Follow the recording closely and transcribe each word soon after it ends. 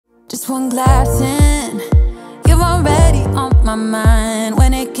Just one glass in, you're already on my mind.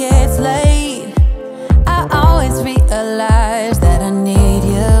 When it gets late, I always realize that I need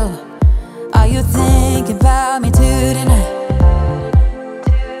you. Are you thinking about me too tonight?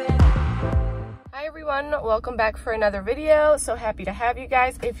 Hi everyone, welcome back for another video. So happy to have you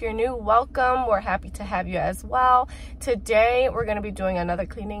guys. If you're new, welcome. We're happy to have you as well. Today we're going to be doing another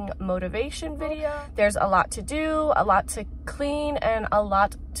cleaning motivation video. There's a lot to do, a lot to clean, and a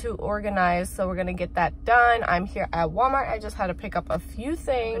lot to organize, so we're gonna get that done. I'm here at Walmart. I just had to pick up a few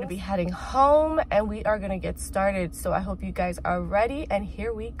things. I'm gonna be heading home and we are gonna get started, so I hope you guys are ready, and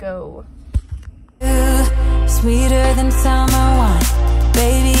here we go. Sweeter than summer wine,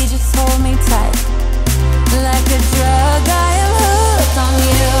 baby, just hold me tight. Like a drug, I am hooked on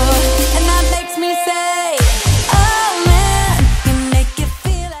you, and that makes me say, oh man, you make it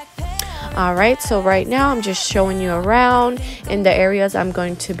feel like paradise. All right, so right now I'm just showing you around in the areas I'm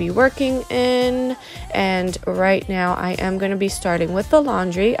going to be working in, and right now I am going to be starting with the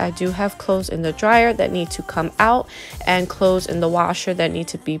laundry. I do have clothes in the dryer that need to come out and clothes in the washer that need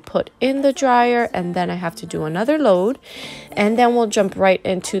to be put in the dryer, and then I have to do another load, and then we'll jump right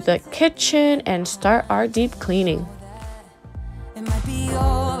into the kitchen and start our deep cleaning. It might be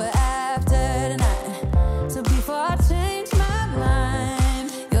over after tonight, so before I change my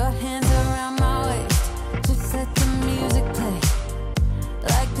mind, your hands around my waist, just let the music play.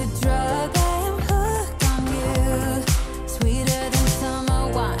 Like a drug, I am hooked on you, sweeter than summer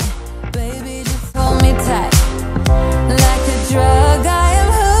wine, baby, just hold me tight. Like a drug, I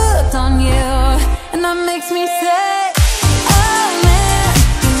am hooked on you, and that makes me say, oh man,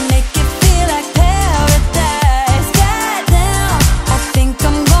 you make it feel like paradise. Goddamn, I think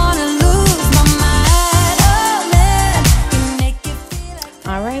I'm gonna lose my mind. Oh man, you make it feel like.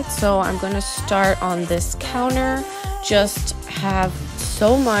 All right, so I'm going to start on this counter. Just have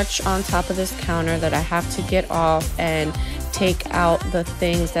so much on top of this counter that I have to get off and take out the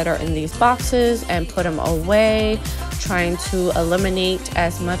things that are in these boxes and put them away, trying to eliminate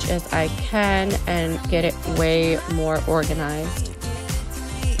as much as I can and get it way more organized.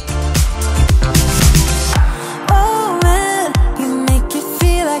 Oh man, you make it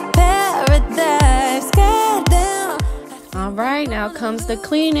feel like paradise. Goddamn. All right, now comes the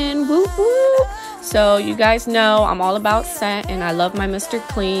cleaning. Woo woo. So you guys know I'm all about scent and I love my Mr.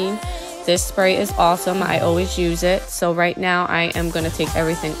 Clean. This spray is awesome. I always use it. So right now I am going to take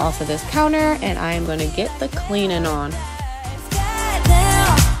everything off of this counter and I am going to get the cleaning on.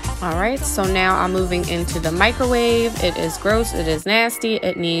 All right, so now I'm moving into the microwave. It is gross, it is nasty,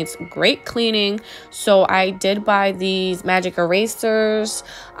 it needs great cleaning. So I did buy these magic erasers.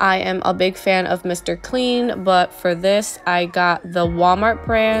 I am a big fan of Mr. Clean, but for this I got the Walmart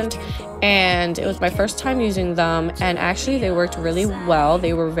brand, and it was my first time using them, and actually they worked really well.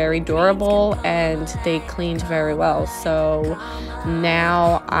 They were very durable and they cleaned very well. So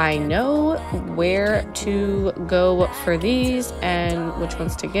now I know where to go for these and which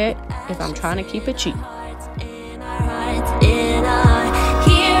ones to get if I'm trying to keep it cheap. In our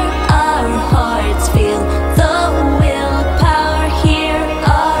hearts feel the willpower, hear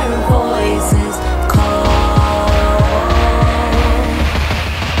our voices call.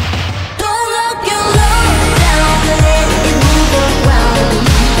 Don't lock your love down, let it move around.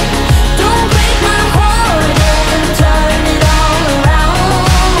 Don't break my heart and turn it all around.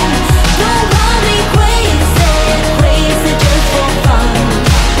 Don't run me crazy, crazy just for fun.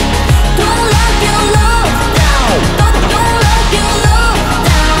 Don't lock your love down, don't lock your love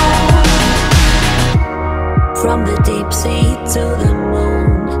down. From the deep sea to the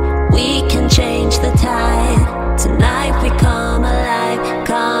moon, we can change the tide. Tonight we come alive,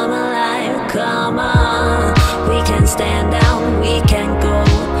 come alive, come on. We can stand down, we can go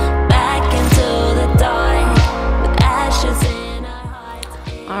back into the dark with ashes in our hearts.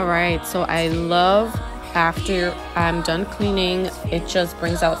 All right, so I love after I'm done cleaning, it just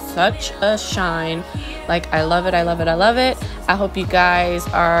brings out such a shine. Like, I love it, I love it, I love it. I hope you guys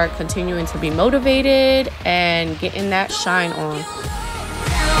are continuing to be motivated and getting that shine on.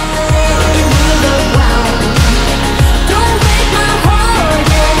 Don't break my heart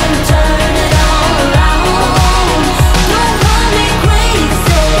and turn it all around. Don't run me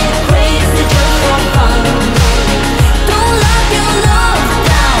crazy, crazy just for fun. Don't lock your love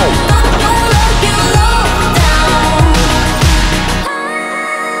down, don't lock your love down.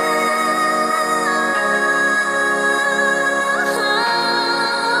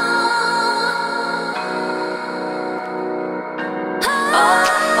 Oh,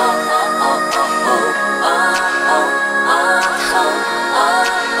 oh, oh.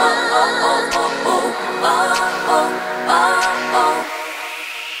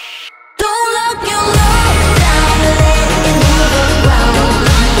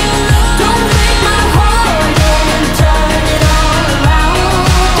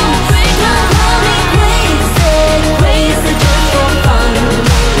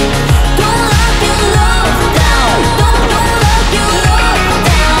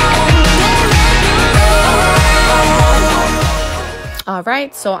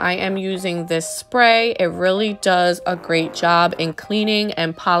 right, so I am using this spray. It really does a great job in cleaning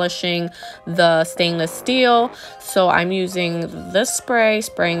and polishing the stainless steel. So I'm using this spray,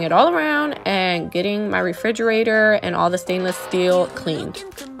 spraying it all around and getting my refrigerator and all the stainless steel cleaned.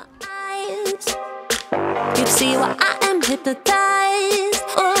 You see why I am hypnotized.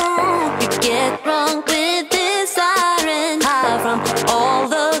 Oh, you get drunk with this siren high from all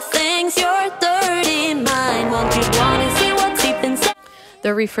the things your dirty mind won't. You wanna see what's deep inside.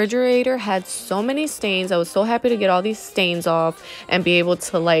 The refrigerator had so many stains. I was so happy to get all these stains off and be able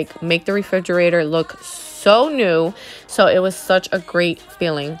to like make the refrigerator look so new. So it was such a great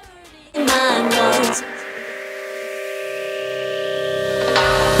feeling.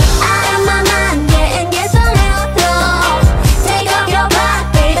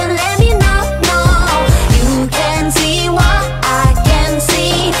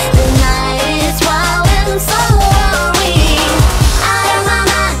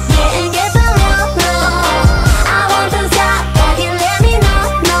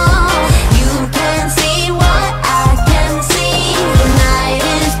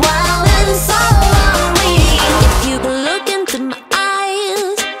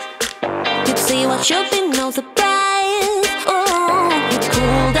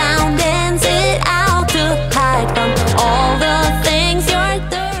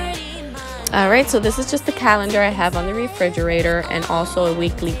 Alright, so this is just the calendar I have on the refrigerator and also a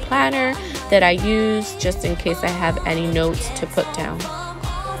weekly planner that I use just in case I have any notes to put down.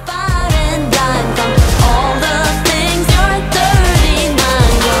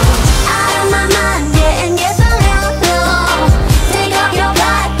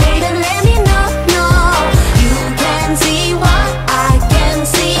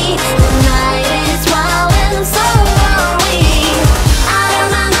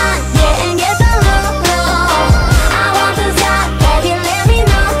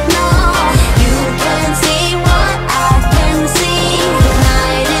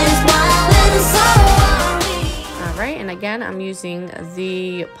 Again, I'm using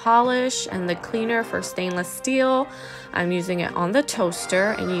the polish and the cleaner for stainless steel. I'm using it on the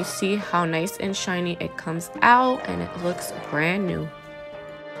toaster and you see how nice and shiny it comes out and it looks brand new.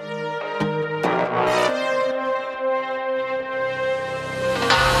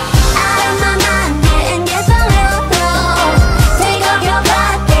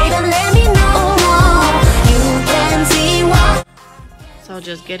 So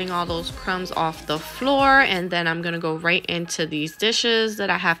just getting all those crumbs off the floor, and then I'm gonna go right into these dishes that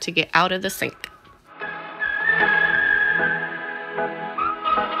I have to get out of the sink.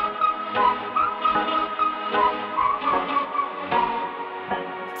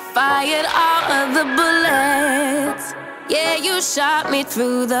 Fired all of the bullets. Yeah, you shot me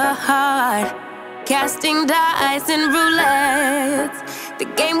through the heart. Casting dice and roulette. The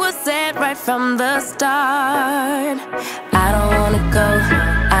game was set right from the start. I don't wanna go,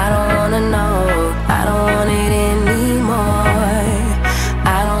 I don't wanna know, I don't want it anymore.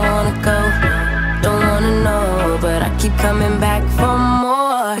 I don't wanna go, don't wanna know, but I keep coming back for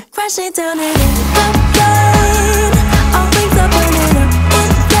more. Crashing down and in the rain, all things are burning up in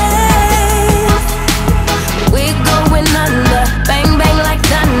flames. We're going under, bang bang like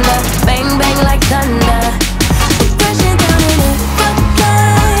thunder, bang bang like thunder. We're crashing down and in the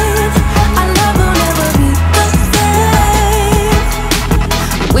rain, our love will never be the same.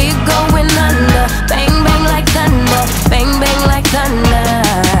 We're going under, bang bang like thunder, bang bang like thunder.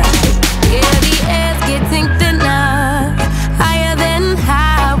 Yeah, the air's getting thinner, higher than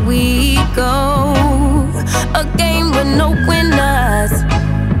high we go. A game with no winners,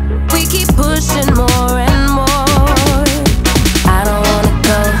 we keep pushing more and more. I don't wanna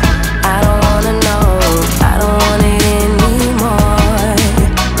go, I don't wanna know, I don't want it anymore.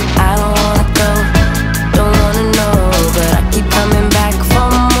 I don't wanna go, don't wanna know, but I keep coming back for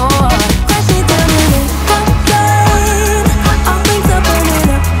more. Crashing down in the rain, all things are burning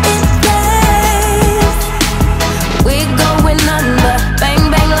up in flames. We're going under, bang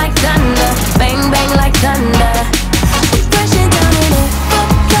bang like thunder, bang bang like thunder. We're crashing down in the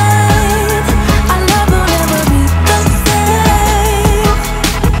rain, our love will never be the same.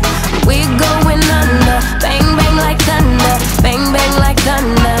 We're going under, bang bang like thunder, bang bang like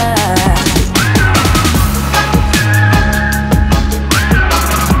thunder.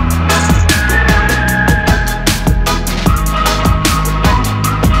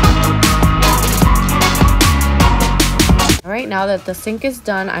 Alright, now that the sink is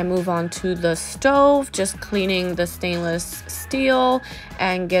done, I move on to the stove, just cleaning the stainless steel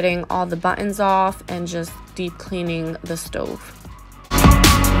and getting all the buttons off and just deep cleaning the stove.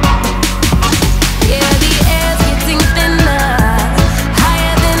 Yeah, the air's getting thinner, higher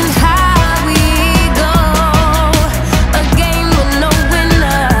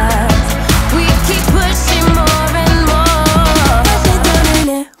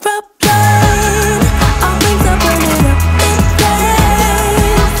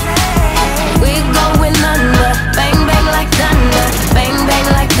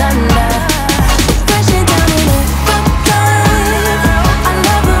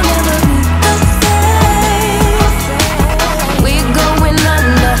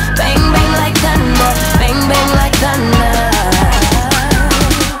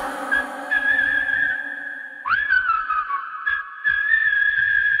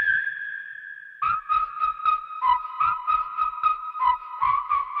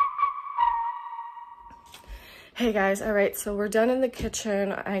Hey guys, all right, so we're done in the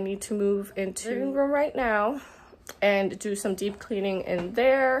kitchen. I need to move into the living room right now and do some deep cleaning in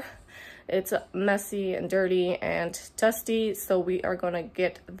there. It's messy and dirty and dusty, so we are gonna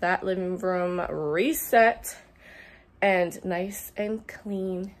get that living room reset and nice and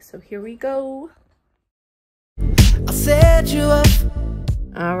clean. So here we go. I'll set you up.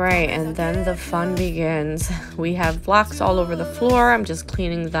 All right, and then the fun begins. We have blocks all over the floor. I'm just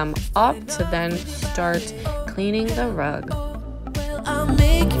cleaning them up to then start cleaning the rug. Well, I'll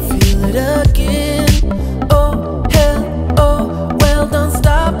make you feel it again. Oh, hell, oh, well, don't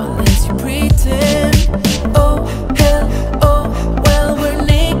stop unless you pretend. Oh, hell, oh, well, we're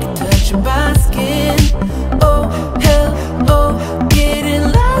naked, touching my skin. Oh, hell, oh, getting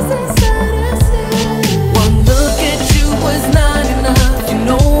lost inside us. One look at you was not enough. You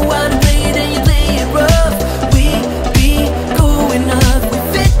know how to play it and you play it rough. We be cool enough. We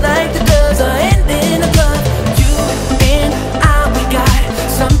fit like the doves are ending a club. You and I, we got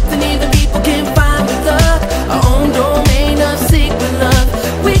something even people can't find with luck. Our own domain of secret love.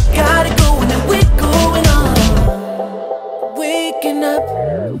 We got it going and we're going on. Waking up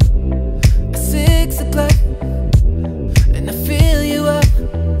at 6 o'clock and I fill you up.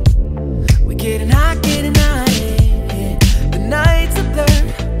 We getting hot, getting high. The nights are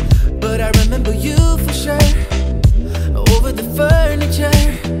blurred, but I remember you for sure. Over the furniture,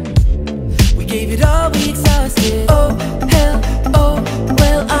 we gave it all, we exhausted. Oh, hell, oh,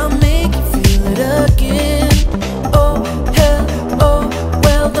 well, I'll make you feel it again. Oh, hell, oh,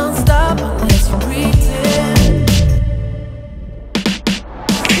 well, don't stop unless you pretend.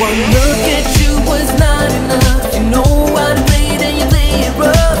 One look at you was not enough. You know how to play it and you play it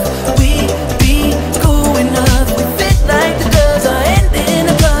rough. We be cool enough. We fit like the doves are ending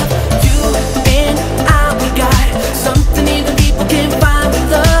a club. You and I, we got something even people can't find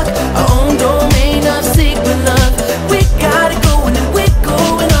with luck. Our own domain of secret love. We got it going and we're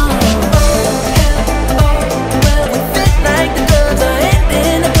going on. Oh, hell, oh, well, we fit like the doves are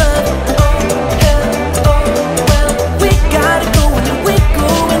ending a club. Oh, hell, oh, well, we got it going and we're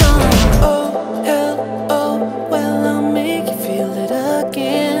going on. Oh, hell, oh, well, I'll make you feel it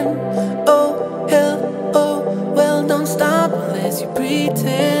again. Oh, hell, oh, well, don't stop unless you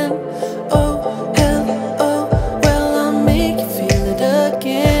pretend. Oh, hell, oh, well, I'll make you feel it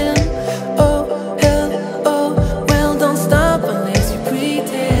again. Oh, hell, oh, well, don't stop unless you pretend.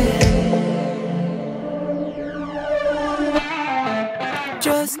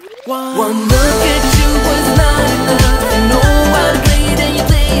 Just one look at you was not enough. You know how to play it and you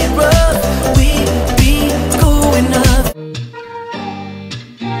play it rough. We be cool enough.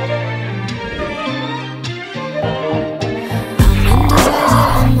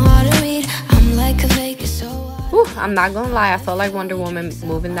 Whew, I'm not gonna lie, I felt like Wonder Woman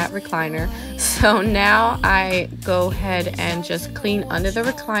moving that recliner. So now I go ahead and just clean under the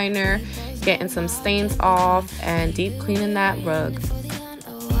recliner, getting some stains off and deep cleaning that rug.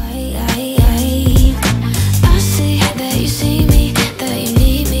 I see that you see me, that you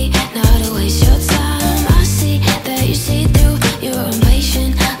need me, not to waste your time. I see that you see through, you're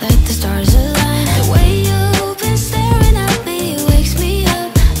impatient, let the stars align. The way you've been staring at me wakes me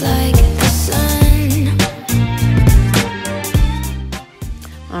up like the sun.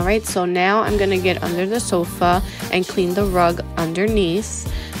 Alright, so now I'm gonna get under the sofa and clean the rug underneath.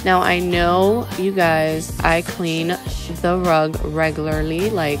 Now I know you guys, I clean the rug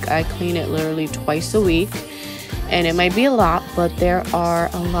regularly, like I clean it literally twice a week, and it might be a lot, but there are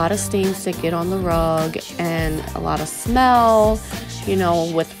a lot of stains that get on the rug and a lot of smell. You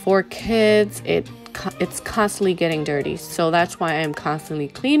know, with 4 kids, it's constantly getting dirty, so that's why I'm constantly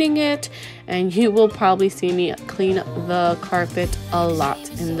cleaning it, and you will probably see me clean the carpet a lot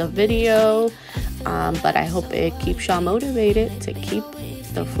in the video, but I hope it keeps y'all motivated to keep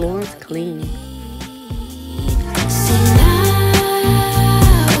the floors clean.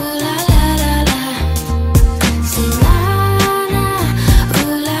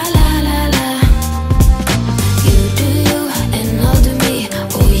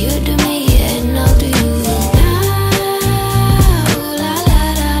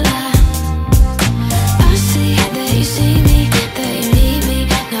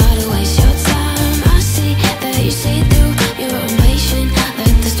 See through, you're impatient,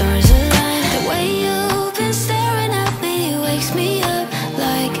 let the stars align. The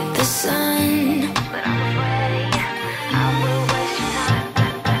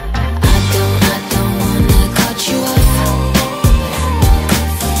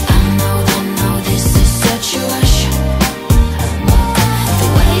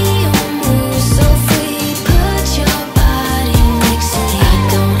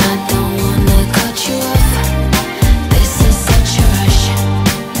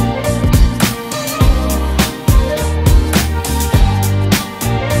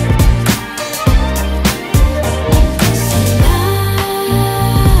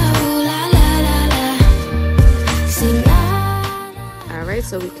Alright,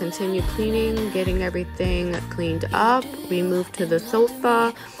 so we continue cleaning, getting everything cleaned up. We move to the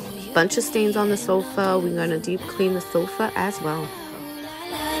sofa. Bunch of stains on the sofa. We're going to deep clean the sofa as well.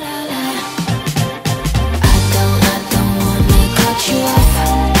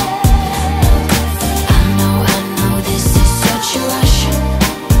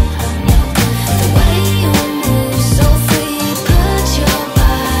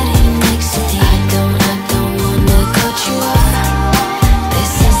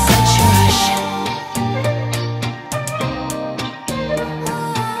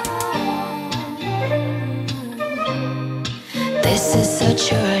 This is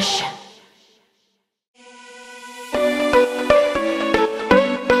such a rush.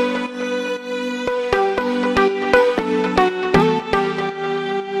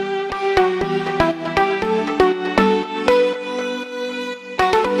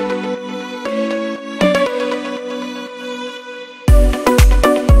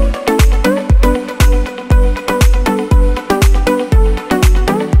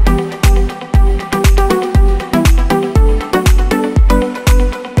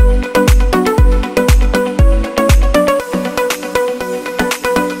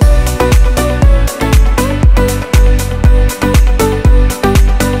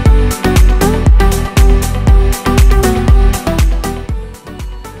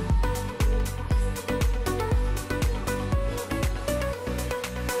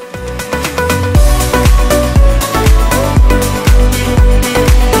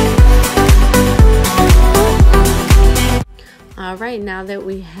 Alright, now that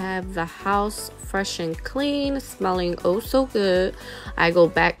we have the house fresh and clean, smelling oh so good, I go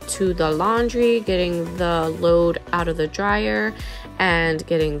back to the laundry, getting the load out of the dryer and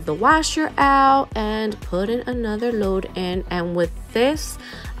getting the washer out and putting another load in. And with this,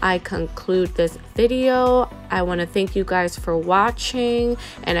 I conclude this video. I want to thank you guys for watching,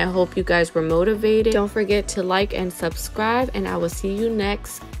 and I hope you guys were motivated. Don't forget to like and subscribe, and I will see you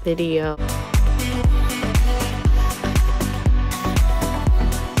next video.